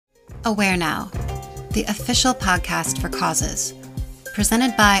Aware Now, the official podcast for causes.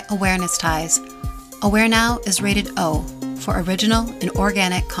 Presented by Awareness Ties, Aware Now is rated O for original and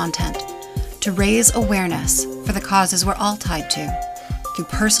organic content to raise awareness for the causes we're all tied to through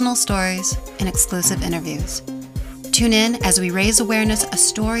personal stories and exclusive interviews. Tune in as we raise awareness a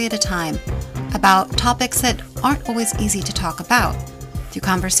story at a time about topics that aren't always easy to talk about through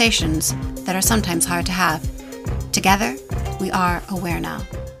conversations that are sometimes hard to have. Together, we are Aware Now.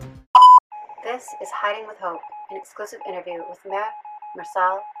 This is Hiding with Hope, an exclusive interview with Mayor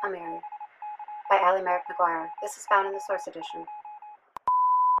Marsal Amiri by Ali Merrick McGuire. This is found in the Source Edition.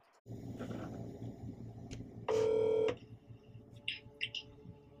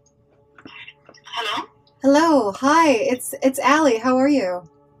 Hello? Hello, hi, it's Ali. How are you?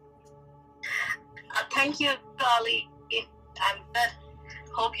 Thank you, Ali. I'm good.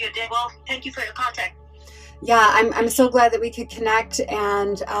 Hope you're doing well. Thank you for your contact. Yeah, I'm so glad that we could connect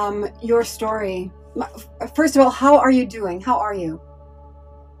and your story. First of all, how are you doing? How are you?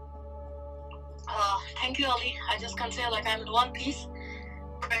 Thank you, Ali. I just can say like I'm in one piece.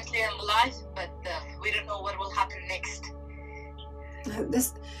 Currently I'm alive, but we don't know what will happen next.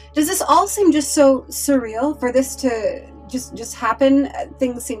 Does this all seem just so surreal for this to just happen?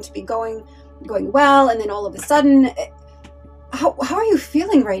 Things seem to be going well, and then all of a sudden, how are you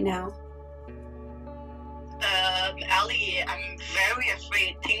feeling right now? Ali, I'm very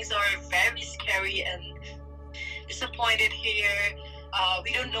afraid. Things are very scary and disappointed here.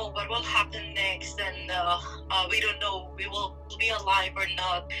 We don't know what will happen next, and we don't know we will be alive or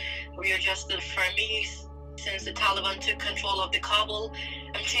not. We are just, for me, since the Taliban took control of the Kabul,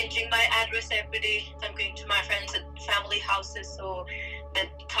 I'm changing my address every day. I'm going to my friends and family houses so that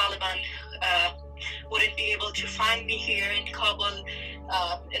Taliban wouldn't be able to find me here in Kabul.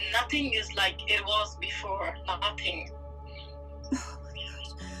 And nothing is like it was before. Nothing. Oh my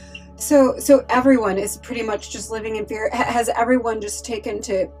gosh. So everyone is pretty much just living in fear. Has everyone just taken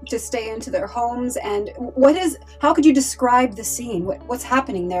to stay into their homes? And how could you describe the scene? What's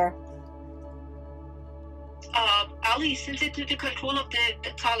happening there? Ali, since they took the control of the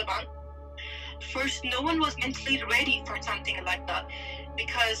Taliban, first, no one was mentally ready for something like that,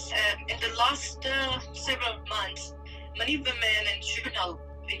 because in the last several months, many women and children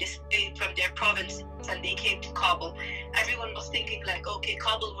escaped from their provinces and they came to Kabul. Everyone was thinking like, okay,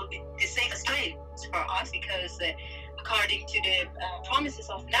 Kabul will be the safest place for us because according to the promises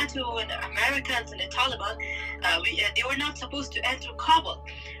of NATO and the Americans and the Taliban, they were not supposed to enter Kabul.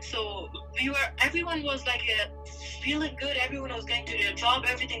 So everyone was like feeling good. Everyone was going to their job.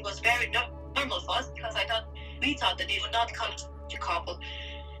 Everything was very normal for us because we thought that they would not come to Kabul.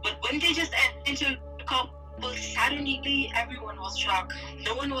 But when they just entered Kabul, suddenly everyone was shocked.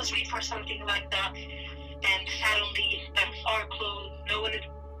 No one was ready for something like that. And suddenly our closed. No one is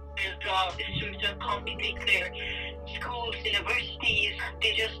their job. The streets are completely clear. Schools, universities,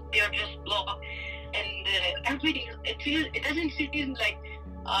 they are just blocked. And everything, it doesn't seem like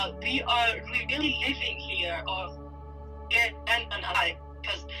we are really living here or dead and alive,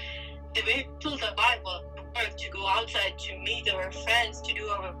 because the way to survive was work, to go outside, to meet our friends, to do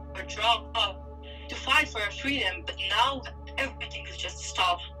our job, to fight for our freedom. But now everything is just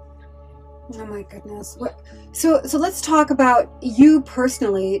stopped. Oh my goodness. So let's talk about you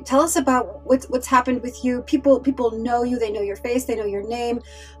personally. Tell us about what's happened with you. People know you, they know your face, they know your name,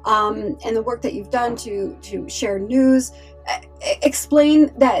 and the work that you've done to share news.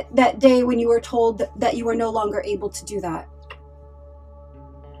 Explain that day when you were told that you were no longer able to do that.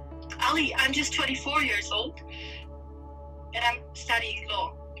 Ali, I'm just 24 years old and I'm studying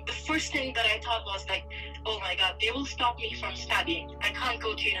law. The first thing that I thought was like, oh my God, they will stop me from studying. I can't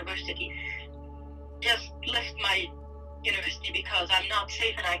go to university. Just left my university because I'm not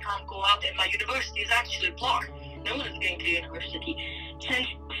safe and I can't go out, and my university is actually blocked. No one is going to university. Since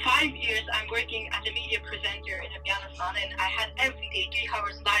 5 years, I'm working as a media presenter in Afghanistan, and I had every day 3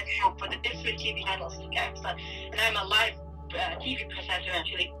 hours live show for the different TV channels in Afghanistan, and I'm a live TV presenter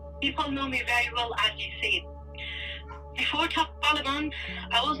actually. People know me very well, as you said. Before Taliban,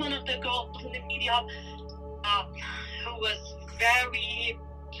 I was one of the girls in the media who was very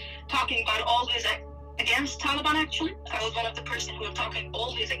talking about always against Taliban actually. I was one of the person who was talking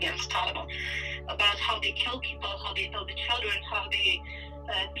always against Taliban, about how they kill people, how they kill the children, how they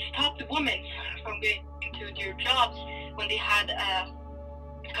stop the women from going to their jobs when they had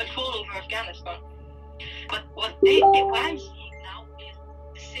control over Afghanistan. But what I'm seeing now is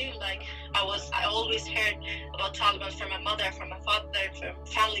the same. Like I always heard about Taliban from my mother, from my father, from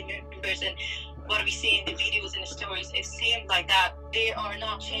family members, and what we see in the videos and the stories, it seemed like that they are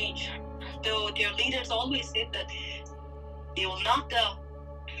not changed. Though their leaders always said that they will not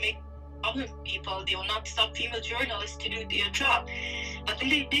make problem people. They will not stop female journalists to do their job. But then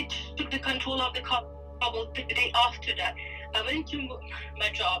they took the control of the Kabul the day after that. I went to my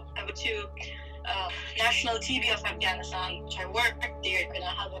job. I went to National TV of Afghanistan, which I worked there, and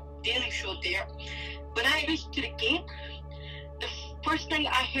I had a daily show there. When I reached to the gate, the first thing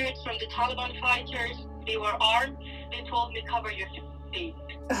I heard from the Taliban fighters, they were armed. They told me, cover your face.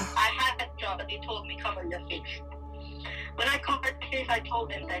 I had a job, but they told me, cover your face. When I covered my face, I told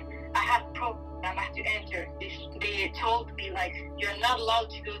them that I have a program I have to enter. They told me, like, you're not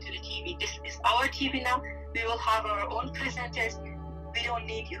allowed to go to the TV. This is our TV now. We will have our own presenters. We don't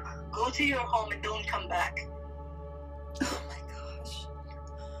need you. Go to your home and don't come back. Oh my gosh.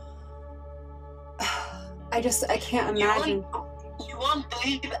 I can't imagine. You won't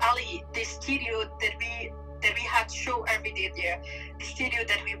believe, Ali, the studio that we had to show every day there, the studio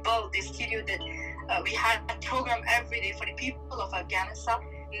that we built, the studio that we had a program every day for the people of Afghanistan.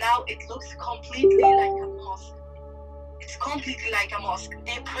 Now it looks completely like a mosque. It's completely like a mosque.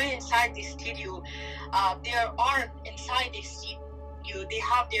 They pray inside the studio. They are armed inside the studio. They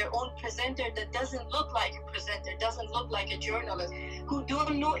have their own presenter that doesn't look like a presenter, doesn't look like a journalist, who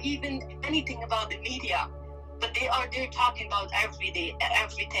don't know even anything about the media. But they are there talking about everything.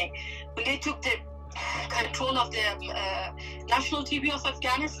 When they took the control of the National TV of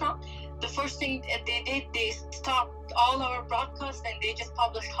Afghanistan, the first thing they did, they stopped all our broadcasts and they just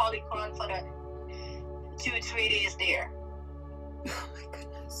published Holy Quran for 2-3 days there. Oh my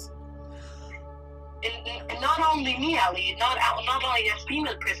goodness. And not only me, Ali, not only a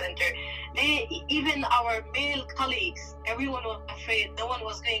female presenter, even our male colleagues, everyone was afraid. No one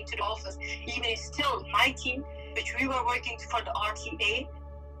was going to the office. Even still, my team, which we were working for the RTA,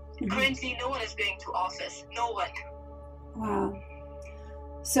 currently no one is going to office. No one. Wow.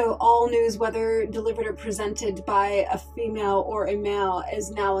 So all news, whether delivered or presented by a female or a male,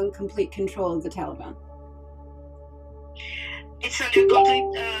 is now in complete control of the Taliban. It's under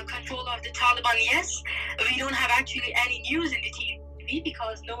complete control of the Taliban, yes. We don't have actually any news in the TV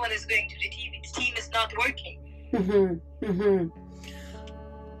because no one is going to the TV. The team is not working.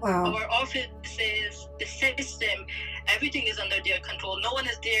 Wow. Our offices, the system, everything is under their control. No one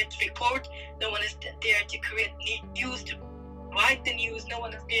is there to report. No one is there to create news, to write the news. No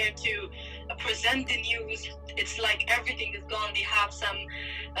one is there to present the news. It's like everything is gone. They have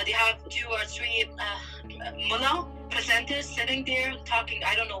 2 or 3 mullah presenters sitting there talking.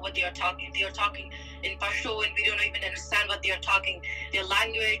 I don't know what they are talking. They are talking in Pashto and we don't even understand what they are talking. Their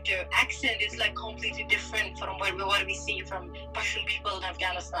language, their accent is like completely different from what we see from Pashtun people in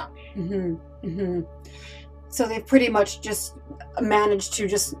Afghanistan. So they've pretty much just managed to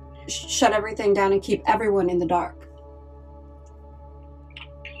just shut everything down and keep everyone in the dark.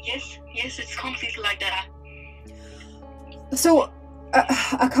 Yes, it's completely like that. So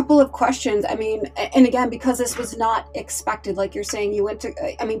a couple of questions. I mean, and again, because this was not expected, like you're saying, you went to,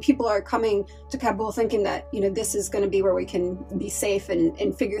 I mean, people are coming to Kabul thinking that, you know, this is going to be where we can be safe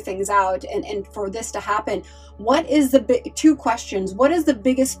and figure things out. And for this to happen, what is two questions. What is the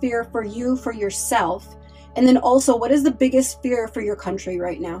biggest fear for you, for yourself? And then also, what is the biggest fear for your country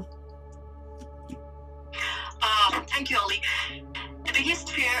right now? Thank you, Ali. The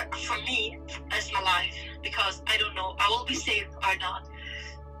biggest fear for me is my life, because I don't know I will be safe or not.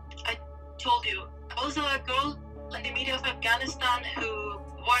 I told you, I was a girl in the media of Afghanistan who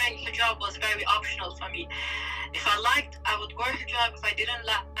wearing hijab was very optional for me. If I liked, I would wear hijab. If I didn't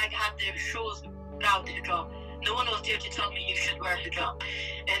like, I had the shows without hijab. No one was there to tell me you should wear hijab.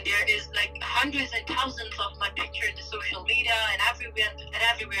 And there is like hundreds and thousands of my pictures in social media and everywhere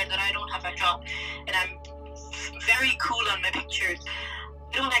that I don't have a hijab. And I'm very cool on my pictures.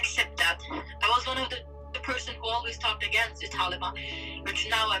 I don't accept that. I was one of the person who always talked against the Taliban, which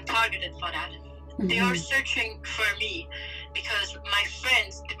now I'm targeted for that. They are searching for me because my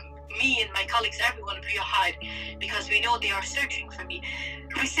friends, me and my colleagues, everyone, we hide because we know they are searching for me.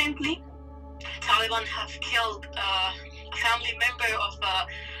 Recently, Taliban have killed a family member of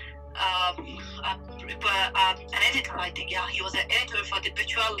an editor, I think. Yeah, he was an editor for the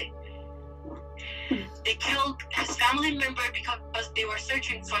Petroli. They killed his family member because they were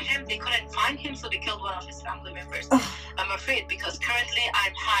searching for him. They couldn't find him, so they killed one of his family members. I'm afraid because currently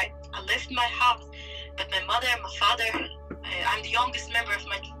I'm high. I left my house, but my mother, my father, I'm the youngest member of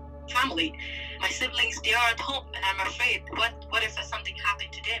my family. My siblings, they are at home, and I'm afraid. What if something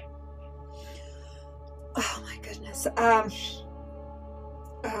happened to them? Oh my goodness. I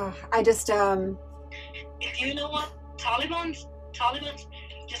just If you know what Taliban,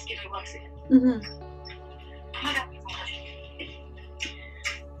 just give me 1 second.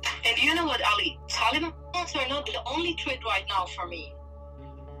 And you know what, Ali? Taliban are not the only threat right now for me.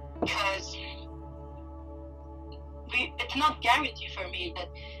 Because it's not guaranteed for me that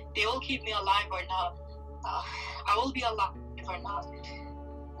they will keep me alive or not. I will be alive or not.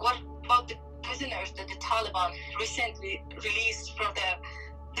 What about the prisoners that the Taliban recently released from the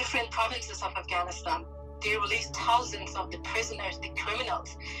different provinces of Afghanistan? They released thousands of the prisoners, the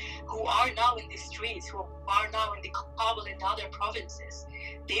criminals, who are now in the streets, who are now in the Kabul and other provinces.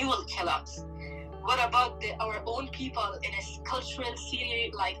 They will kill us. What about our own people in a cultural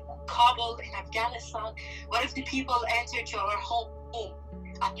city like Kabul in Afghanistan? What if the people enter to our home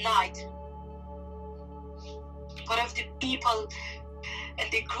at night? What if the people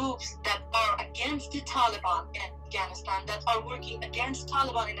and the groups that are against the Taliban in Afghanistan, that are working against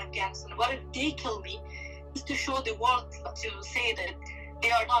Taliban in Afghanistan, what if they kill me? Just to show the world, to say that they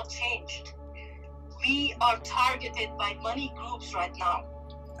are not changed. We are targeted by money groups right now.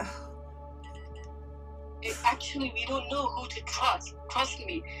 Actually, we don't know who to trust. Trust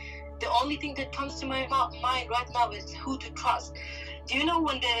me. The only thing that comes to my mind right now is who to trust. Do you know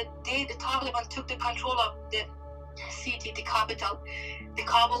when the Taliban took the control of the city, the capital, the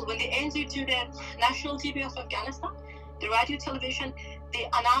Kabul, when they entered to the national TV of Afghanistan, the radio television, they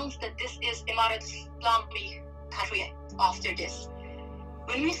announced that this is Emirat Islamic country after this.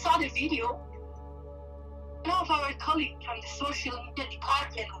 When we saw the video, one of our colleagues from the social media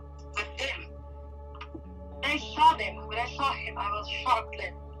department with them, when I saw him, I was shocked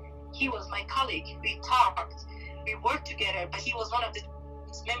that he was my colleague. We talked, we worked together, but he was one of the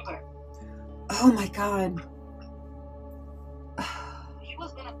members. Oh my God. He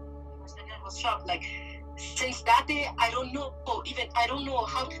was one of the person that was shocked. Like, since that day, I don't know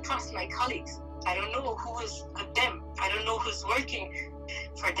how to trust my colleagues. I don't know who is with them. I don't know who's working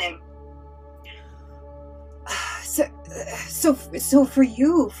for them. So for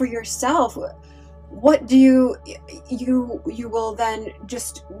you, for yourself, what do you will then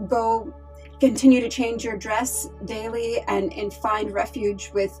just go continue to change your dress daily and find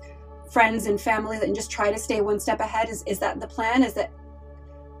refuge with friends and family and just try to stay one step ahead? Is that the plan? Is that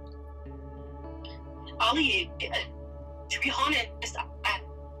Ali, to be honest, I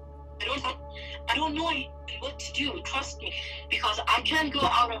don't know what to do, trust me, because I can't go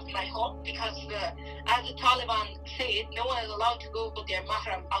out of my home because as the Taliban say, no one is allowed to go with their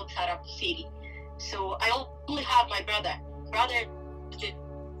mahram outside of the city. So I only have my brother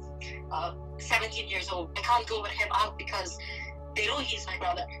is 17 years old. I can't go with him out because they know he's my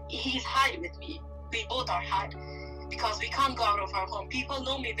brother. He's hide with me. We both are hide because we can't go out of our home. People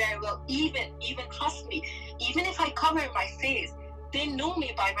know me very well. Even trust me, even if I cover my face, they know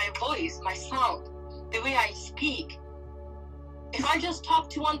me by my voice, my sound, the way I speak. If I just talk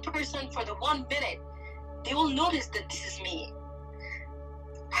to one person for the 1 minute, they will notice that this is me.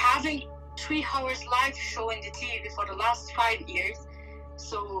 Having 3 hours live show in the TV for the last 5 years,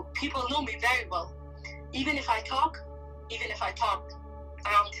 so people know me very well. Even if I talk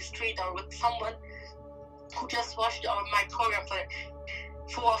around the street or with someone who just watched my program for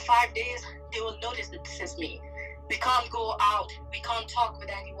 4 or 5 days, they will notice that this is me. We can't go out. We can't talk with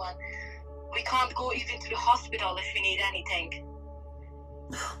anyone. We can't go even to the hospital if we need anything.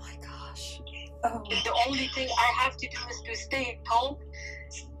 Oh my gosh. Oh. And the only thing I have to do is to stay at home,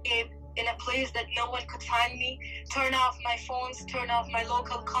 stay in a place that no one could find me, turn off my phones, turn off my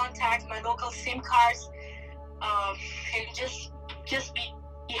local contacts, my local SIM cards, and just be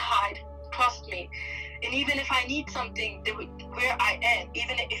hide. Trust me. And even if I need something, where I am,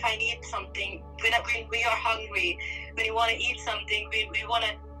 even if I need something, when we are hungry, when we want to eat something, we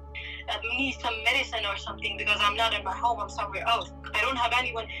need some medicine or something because I'm not at my home, I'm somewhere else. I don't have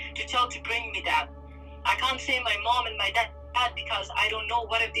anyone to tell to bring me that. I can't say my mom and my dad because I don't know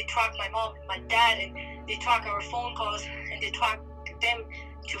what if they track my mom and my dad and they track our phone calls and they track them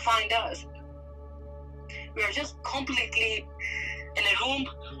to find us. We are just completely in a room,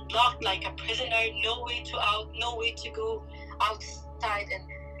 locked like a prisoner, no way to out, no way to go outside, and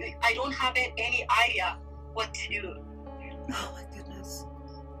I don't have any idea what to do. Oh my goodness.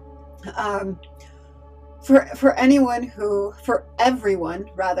 For everyone who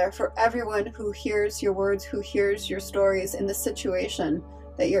hears your words, who hears your stories in the situation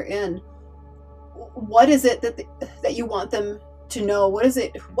that you're in, what is it that you want them to know? What is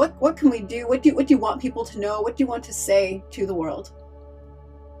it? What can we do? What do you want people to know? What do you want to say to the world?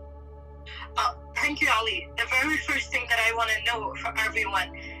 Thank you, Ali. The very first thing that I want to know for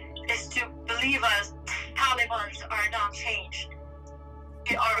everyone is to believe us. Talibans are not changed.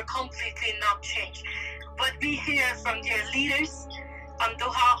 They are completely not changed. What we hear from their leaders on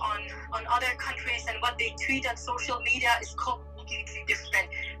Doha, on other countries, and what they tweet on social media is completely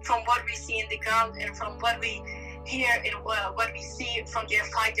different from what we see in the ground and from what we hear and what we see from their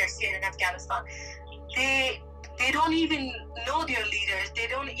fighters here in Afghanistan. They They don't even know their leaders. They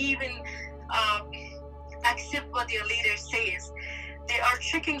don't even accept what their leader says. They are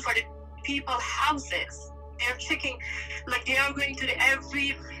checking for the people's houses. They're checking, like they are going to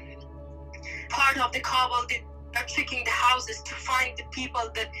every part of the Kabul. They are checking the houses to find the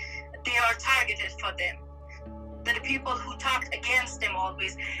people that they are targeted for them. The people who talked against them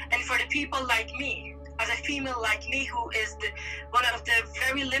always. And for the people like me, as a female like me, who is one of the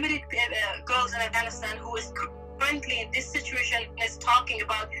very limited girls in Afghanistan who is currently in this situation, is talking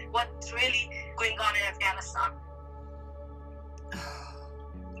about what's really going on in Afghanistan.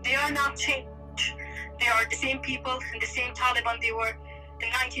 They are not changed. They are the same people and the same Taliban they were in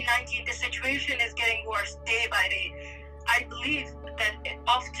 1990. The situation is getting worse day by day. I believe that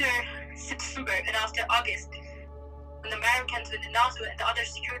after September and after August, when the Americans, when the NATO and the other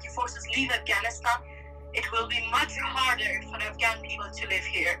security forces leave Afghanistan, it will be much harder for Afghan people to live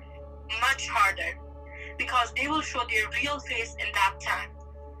here. Much harder. Because they will show their real face in that time.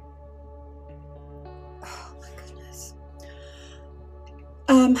 Oh my goodness.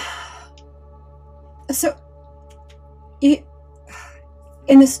 So,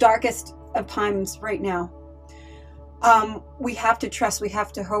 in this darkest of times right now, we have to trust, we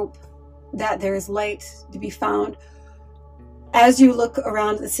have to hope that there is light to be found. As you look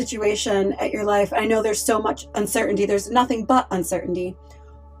around the situation at your life, I know there's so much uncertainty. There's nothing but uncertainty.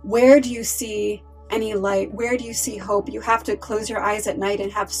 Where do you see any light? Where do you see hope? You have to close your eyes at night and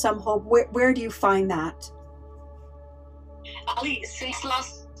have some hope. Where do you find that? Ali, since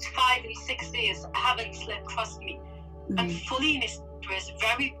last 5 and 6 days, I haven't slept, trust me. Mm-hmm. I'm fully in stress,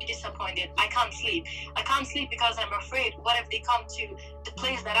 very disappointed. I can't sleep. I can't sleep because I'm afraid. What if they come to the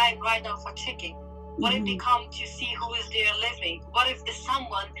place that I'm right now for checking? What if they come to see who is there living? What if the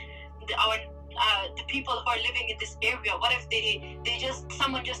people who are living in this area, what if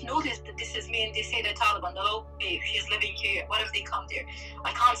someone just noticed that this is me and they say they're Taliban, oh, okay, she's living here. What if they come there?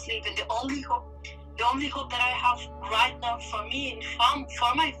 I can't sleep. And the only hope that I have right now for me and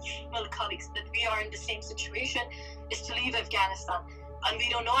for my female colleagues that we are in the same situation is to leave Afghanistan. And we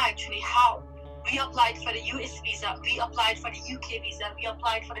don't know actually how. We applied for the US visa. We applied for the UK visa. We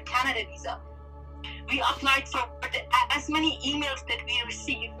applied for the Canada visa. We applied for as many emails that we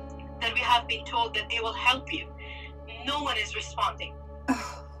received that we have been told that they will help you. No one is responding.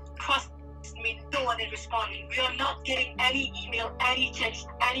 Trust me, no one is responding. We are not getting any email, any text,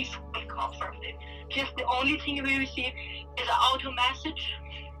 any phone call from them. Just the only thing we receive is an auto message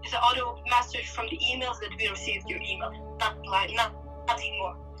from the emails that we received your email. Nothing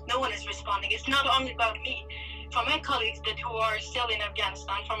more. No one is responding. It's not only about me. For my colleagues who are still in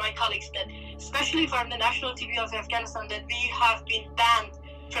Afghanistan, for my colleagues especially from the national TV of Afghanistan, that we have been banned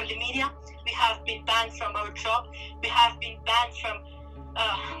from the media, we have been banned from our job, we have been banned from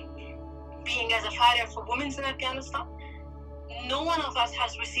being as a fighter for women in Afghanistan. No one of us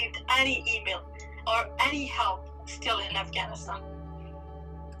has received any email or any help still in Afghanistan.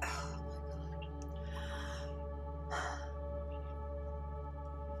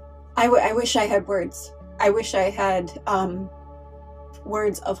 I wish I had words. I wish I had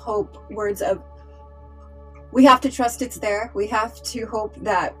words of hope, words of, we have to trust it's there. We have to hope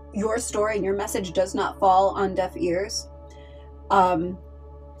that your story and your message does not fall on deaf ears.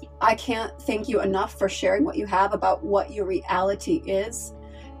 I can't thank you enough for sharing what you have about what your reality is.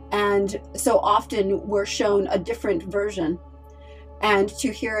 And so often we're shown a different version. And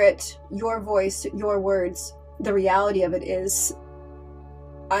to hear it, your voice, your words, the reality of it is,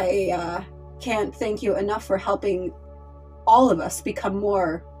 I can't thank you enough for helping all of us become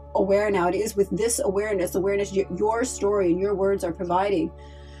more aware now. It is with this awareness your story and your words are providing,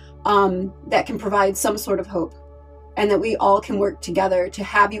 that can provide some sort of hope, and that we all can work together to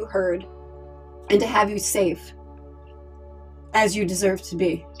have you heard and to have you safe as you deserve to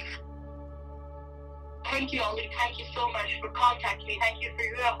be. Thank you, Ali. Thank you so much for contacting me. Thank you for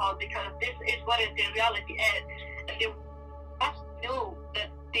your help, because this is what the reality is. And they must know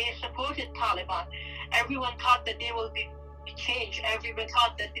that they supported Taliban. Everyone thought that they will be changed. Everyone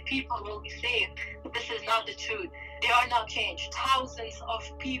thought that the people will be saved. But this is not the truth. They are not changed. Thousands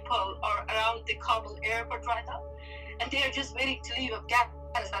of people are around the Kabul airport right now, and they are just waiting to leave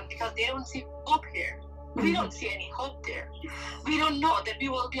Afghanistan because they don't see hope here. We don't see any hope there. We don't know that we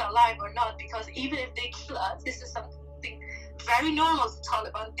will be alive or not, because even if they kill us, this is something very normal to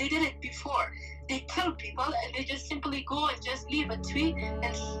Taliban. They did it before. They kill people and they just simply go and just leave a tweet,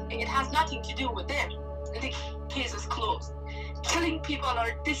 and it has nothing to do with them. And the case is closed. Killing people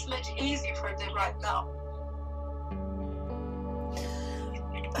are this much easy for them right now.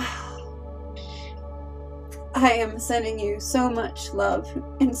 I am sending you so much love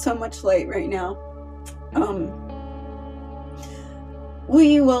and so much light right now.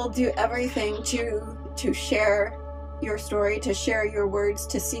 We will do everything to share your story, to share your words,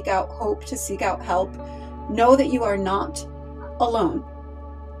 to seek out hope, to seek out help. Know that you are not alone.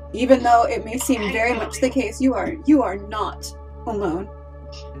 Even though it may seem very much the case, you are not alone.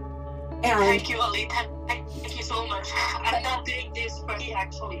 And thank you, Ali. Thank you so much. I'm not doing this for me,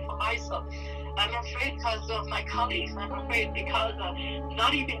 actually, for myself. I'm afraid because of my colleagues. I'm afraid because of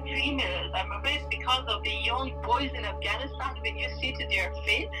not even females. I'm afraid because of the young boys in Afghanistan. When you see to their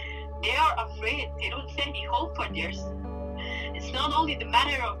fate, they are afraid. They don't see any hope for theirs. It's not only the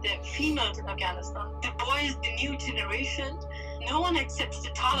matter of the females in Afghanistan, the boys, the new generation. No one accepts the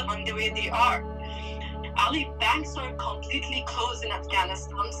Taliban the way they are. Ali, banks are completely closed in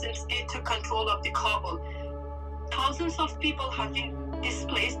Afghanistan since they took control of the Kabul. Thousands of people have been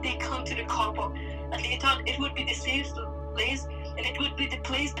displaced. They come to the Kabul and they thought it would be the safest place and it would be the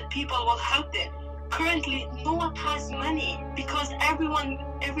place that people will help them. Currently, no one has money because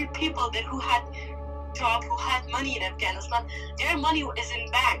every people that who had job, who had money in Afghanistan, their money is in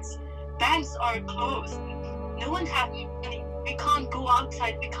banks. Banks are closed. No one has money. We can't go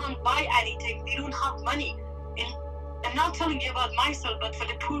outside. We can't buy anything. We don't have money. I'm not telling you about myself, but for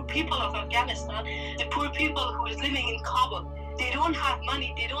the poor people of Afghanistan, the poor people who is living in Kabul, they don't have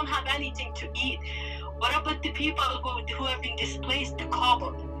money. They don't have anything to eat. What about the people who have been displaced to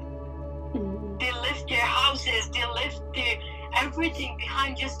Kabul? They left their houses. They left their everything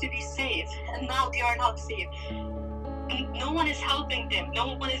behind just to be safe, and now they are not safe. No one is helping them.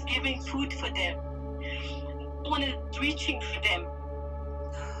 No one is giving food for them. No one is reaching for them.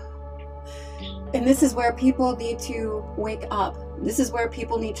 And this is where people need to wake up. This is where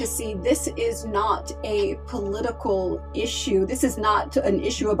people need to see this is not a political issue. This is not an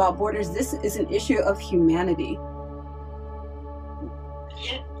issue about borders. This is an issue of humanity.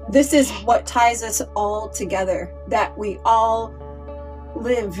 Yeah. This is what ties us all together, that we all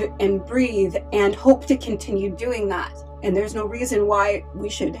live and breathe and hope to continue doing that. And there's no reason why we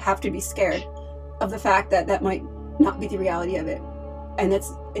should have to be scared of the fact that that might not be the reality of it. And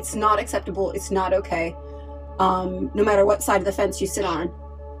it's not acceptable. It's not okay. No matter what side of the fence you sit on,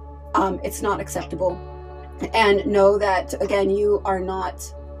 it's not acceptable. And know that, again, you are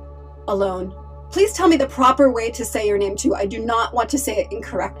not alone. Please tell me the proper way to say your name too. I do not want to say it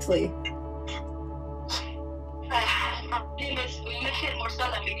incorrectly. My name is Mihir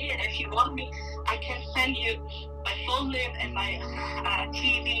Mursal Amiri, and if you want me, I can send you my full name and my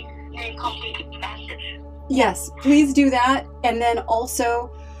TV name completed message. Yes, please do that. And then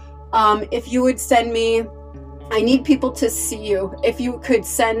also, if you would send me, I need people to see you. If you could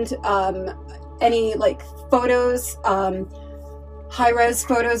send any like photos, high-res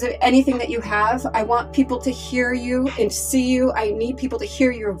photos, anything that you have. I want people to hear you and see you. I need people to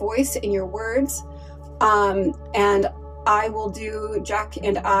hear your voice and your words. And I will do, Jack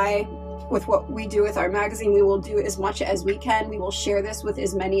and I, with what we do with our magazine, we will do as much as we can. We will share this with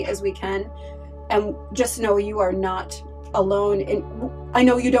as many as we can. And just know you are not alone. And I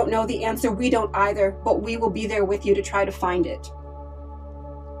know you don't know the answer. We don't either, but we will be there with you to try to find it.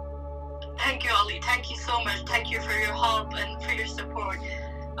 Thank you, Ali. Thank you so much. Thank you for your help and for your support.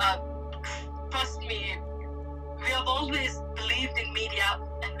 Trust me, we have always believed in media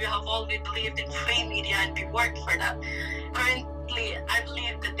and we have always believed in free media and we work for that. Currently, I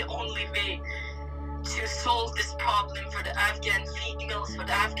believe that the only way to solve this problem for the Afghan females, for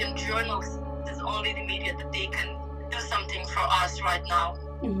the Afghan journalists, is only the media, that they can do something for us right now.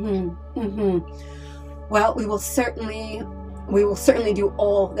 Well, we will certainly do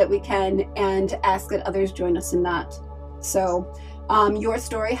all that we can and ask that others join us in that. So your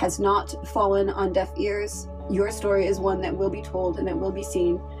story has not fallen on deaf ears. Your story is one that will be told and that will be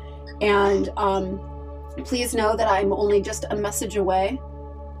seen. And please know that I'm only just a message away.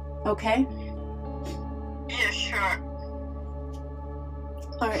 Okay? Yeah, sure.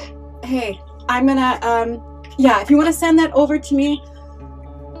 All right. Hey, I'm gonna, if you want to send that over to me.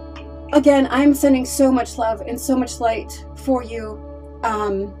 Again, I'm sending so much love and so much light for you.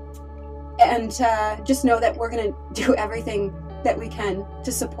 And just know that we're going to do everything that we can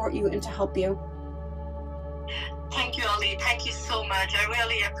to support you and to help you. Thank you, Ali. Thank you so much. I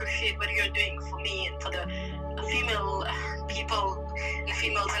really appreciate what you're doing for me and for the female people and the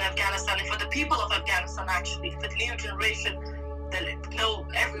females in Afghanistan and for the people of Afghanistan, actually, for the new generation. That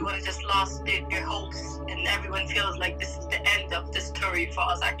everyone just lost their hopes and everyone feels like this is the end of the story for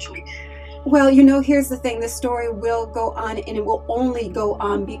us, actually. Well, here's the thing. This story will go on, and it will only go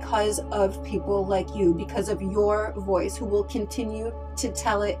on because of people like you, because of your voice, who will continue to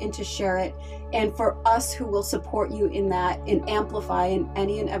tell it and to share it, and for us who will support you in that and amplify in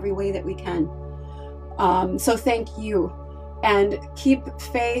any and every way that we can. So thank you. and keep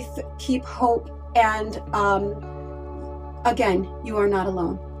faith, keep hope, and again, you are not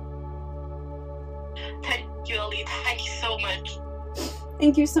alone. Thank you, Ali. Thank you so much.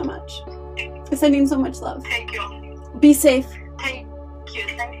 Thank you so much. Sending so much love. Thank you. Be safe. Thank you.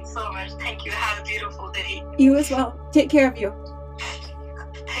 Thank you so much. Thank you. Have a beautiful day. You as well. Take care of you.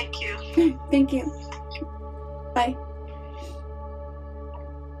 Thank you. Thank you. Bye.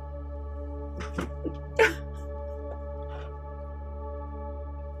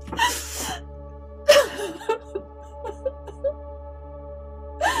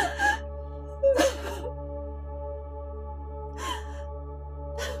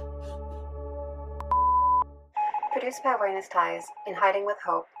 Produced by Awareness Ties, In Hiding with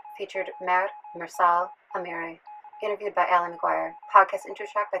Hope, featured Mert Mersal Amiri. Interviewed by Allie McGuire. Podcast intro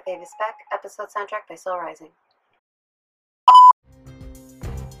track by Thavis Beck. Episode soundtrack by Soul Rising.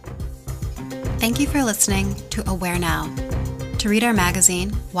 Thank you for listening to Aware Now. To read our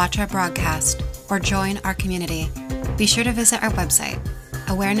magazine, watch our broadcast, or join our community, be sure to visit our website,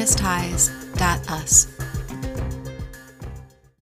 awarenessties.us.